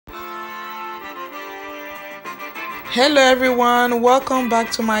Hello everyone, welcome back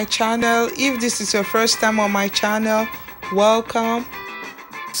to my channel. If this is your first time on my channel, welcome.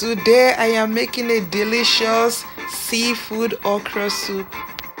 Today I am making a delicious seafood okra soup.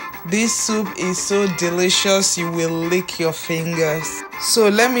 This soup is so delicious you will lick your fingers. So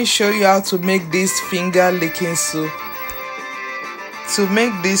let me show you how to make this finger licking soup. To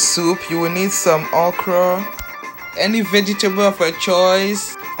make this soup you will need some okra, any vegetable of your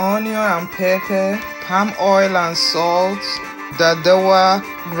choice, onion and pepper, palm oil and salt, daddawa,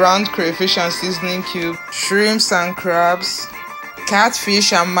 ground crayfish and seasoning cube, shrimps and crabs,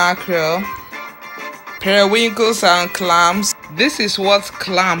 catfish and mackerel, periwinkles and clams. This is what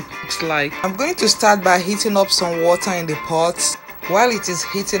clam looks like. I'm going to start by heating up some water in the pot. While it is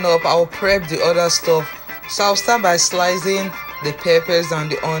heating up, I'll prep the other stuff. So I'll start by slicing the peppers and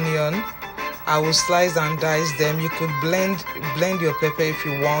the onion. I will slice and dice them. You could blend your pepper if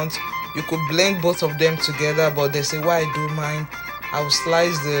you want. You could blend both of them together, but there's a way I do mine. I will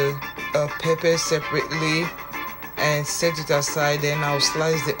slice the pepper separately and set it aside. Then I'll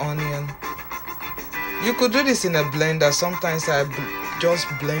slice the onion. You could do this in a blender. Sometimes I just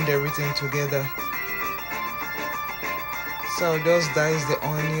blend everything together. So I'll just dice the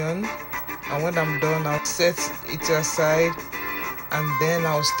onion, and when I'm done, I'll set it aside, and then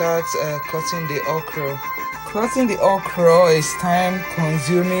I'll start cutting the okra. Cutting the okra is time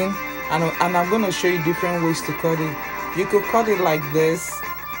consuming, and I'm going to show you different ways to cut it. You could cut it like this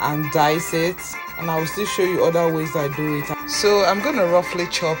and dice it, and I will still show you other ways I do it. So I'm going to roughly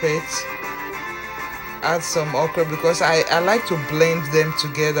chop it, add some okra because I like to blend them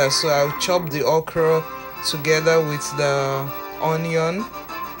together. So I'll chop the okra together with the onion.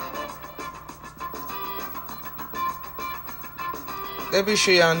 Let me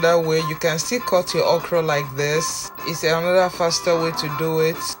show you another way. You can still cut your okra like this. It's another faster way to do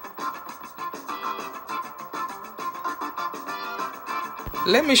it.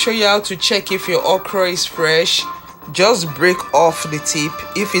 Let me show you how to check if your okra is fresh. Just break off the tip.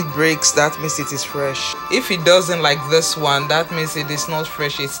 If it breaks, that means it is fresh. If it doesn't, like this one, that means it is not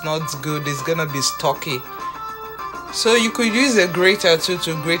fresh. It's not good. It's gonna be stocky. So you could use a grater too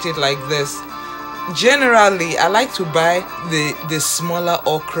to grate it like this. Generally, I like to buy the smaller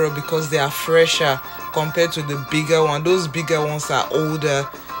okra because they are fresher compared to the bigger one. Those bigger ones are older,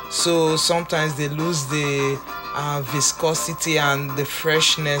 so sometimes they lose the viscosity and the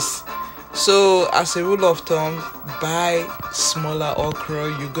freshness. So as a rule of thumb, buy smaller okra.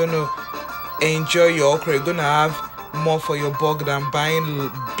 You're gonna enjoy your okra. You're gonna have more for your buck than buying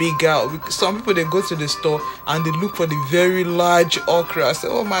bigger. Some people, they go to the store and they look for the very large okra. I say,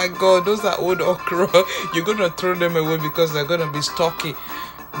 oh my god, those are old okra. You're gonna throw them away because they're gonna be stocky.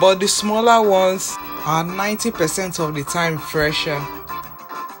 But the smaller ones are 90% of the time fresher.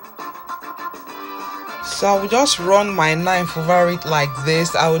 So I will just run my knife over it like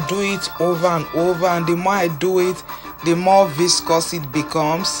this. I will do it over and over, and the more I do it, the more viscous it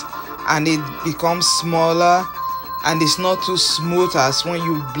becomes, and it becomes smaller, and it's not too smooth as when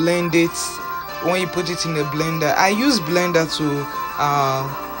you blend it, when you put it in a blender. I use blender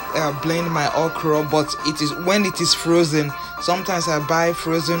to blend my okra, but it is when it is frozen. Sometimes I buy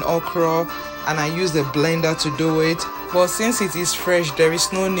frozen okra and I use the blender to do it. But since it is fresh, there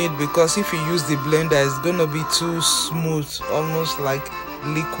is no need, because if you use the blender, it's gonna be too smooth, almost like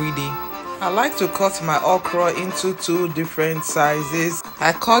liquidy. I like to cut my okra into two different sizes.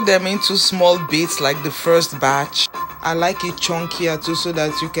 I cut them into small bits like the first batch. I like it chunkier too, so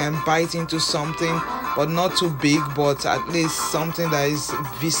that you can bite into something, but not too big, but at least something that is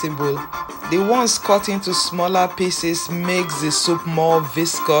visible. The ones cut into smaller pieces makes the soup more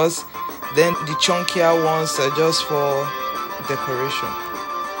viscous. Then the chunkier ones are just for decoration.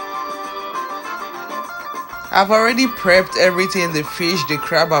 I've already prepped everything, the fish, the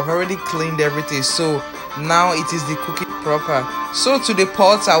crab. I've already cleaned everything, so now it is the cooking proper. So to the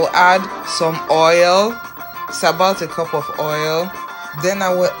pot I will add some oil. It's about a cup of oil. Then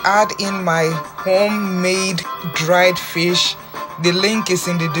I will add in my homemade dried fish. The link is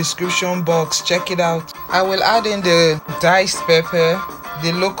in the description box, check it out. I will add in the diced pepper,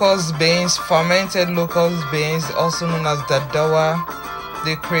 the locust beans, fermented locust beans, also known as daddawa,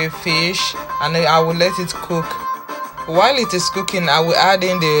 the crayfish, and I will let it cook. While it is cooking, I will add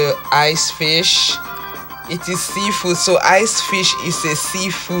in the ice fish. It is seafood, so ice fish is a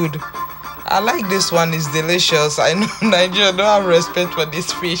seafood. I like this one, it's delicious. I know Nigeria don't have respect for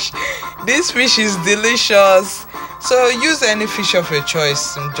this fish. This fish is delicious. So use any fish of your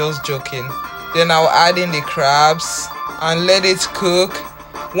choice. I'm just joking. Then I'll add in the crabs and let it cook.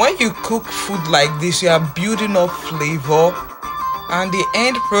 When you cook food like this, you are building up flavor, and the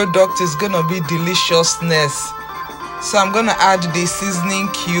end product is gonna be deliciousness. So I'm gonna add the seasoning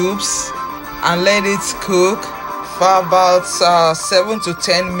cubes and let it cook for about 7 to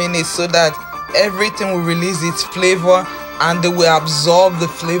 10 minutes so that everything will release its flavor and they will absorb the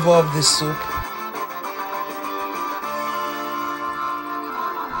flavor of the soup.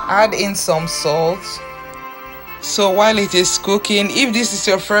 Add in some salt. So while it is cooking, if this is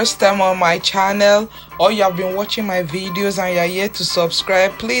your first time on my channel or you have been watching my videos and you are yet to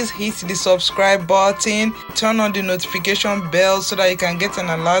subscribe, please hit the subscribe button, turn on the notification bell so that you can get an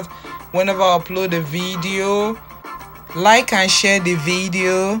alert whenever I upload a video. Like and share the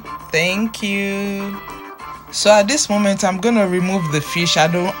video. Thank you. So at this moment I'm gonna remove the fish. I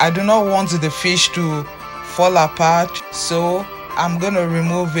do not want the fish to fall apart, so I'm gonna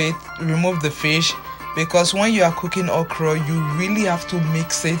remove the fish, because when you are cooking okra you really have to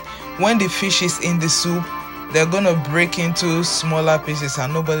mix it. When the fish is in the soup, they're gonna break into smaller pieces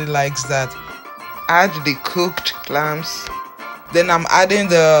and nobody likes that. Add the cooked clams. Then I'm adding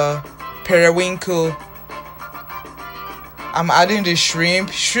the periwinkle. I'm adding the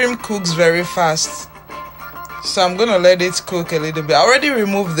shrimp. Shrimp cooks very fast, so I'm gonna let it cook a little bit. I already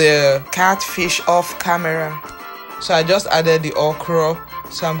removed the catfish off camera, so I just added the okra.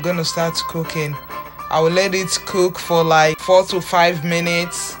 So I'm gonna start cooking. I will let it cook for like 4 to 5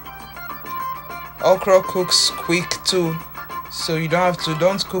 minutes. Okra cooks quick too, so you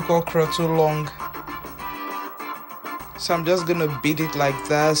don't cook okra too long. So I'm just gonna beat it like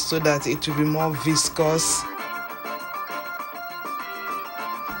that so that it will be more viscous.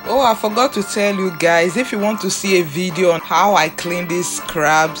 Oh, I forgot to tell you guys, if you want to see a video on how I clean these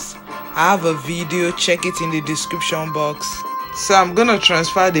crabs, I have a video, check it in the description box. So I'm gonna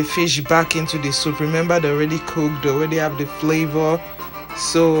transfer the fish back into the soup. Remember, they already cooked, they already have the flavor.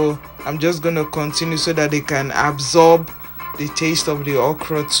 So I'm just gonna continue so that they can absorb the taste of the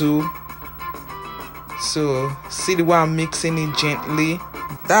okra too. So see the way I'm mixing it gently.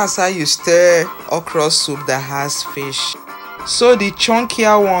 That's how you stir okra soup that has fish. So the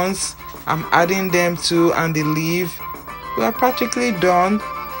chunkier ones, I'm adding them too, and the leaf. We are practically done.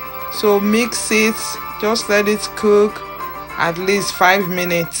 So mix it, just let it cook at least 5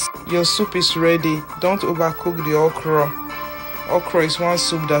 minutes. Your soup is ready. Don't overcook the okra. Okra is one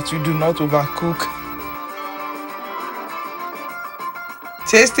soup that you do not overcook.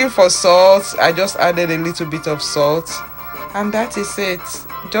 Tasting for salt, I just added a little bit of salt, and that is it.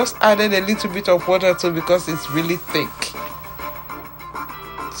 Just added a little bit of water too because it's really thick.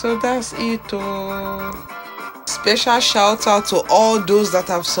 So that's it. Special shout out to all those that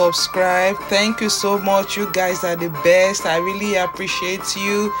have subscribed. Thank you so much. You guys are the best. I really appreciate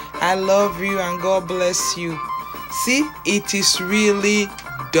you. I love you and God bless you. See, it is really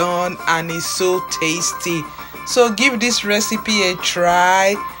done and it's so tasty. So give this recipe a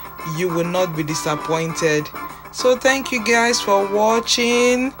try. You will not be disappointed. So thank you guys for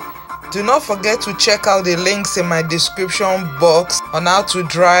watching. Do not forget to check out the links in my description box on how to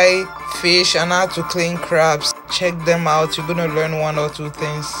dry fish and how to clean crabs. Check them out. You're gonna learn 1 or 2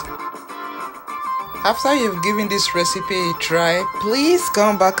 things. After you've given this recipe a try, please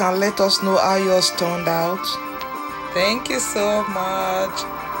come back and let us know how yours turned out. Thank you so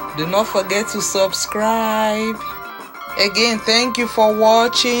much. Do not forget to subscribe. Again, thank you for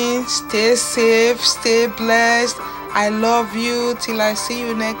watching. Stay safe, stay blessed. I love you. Till I see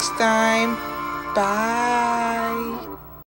you next time. Bye.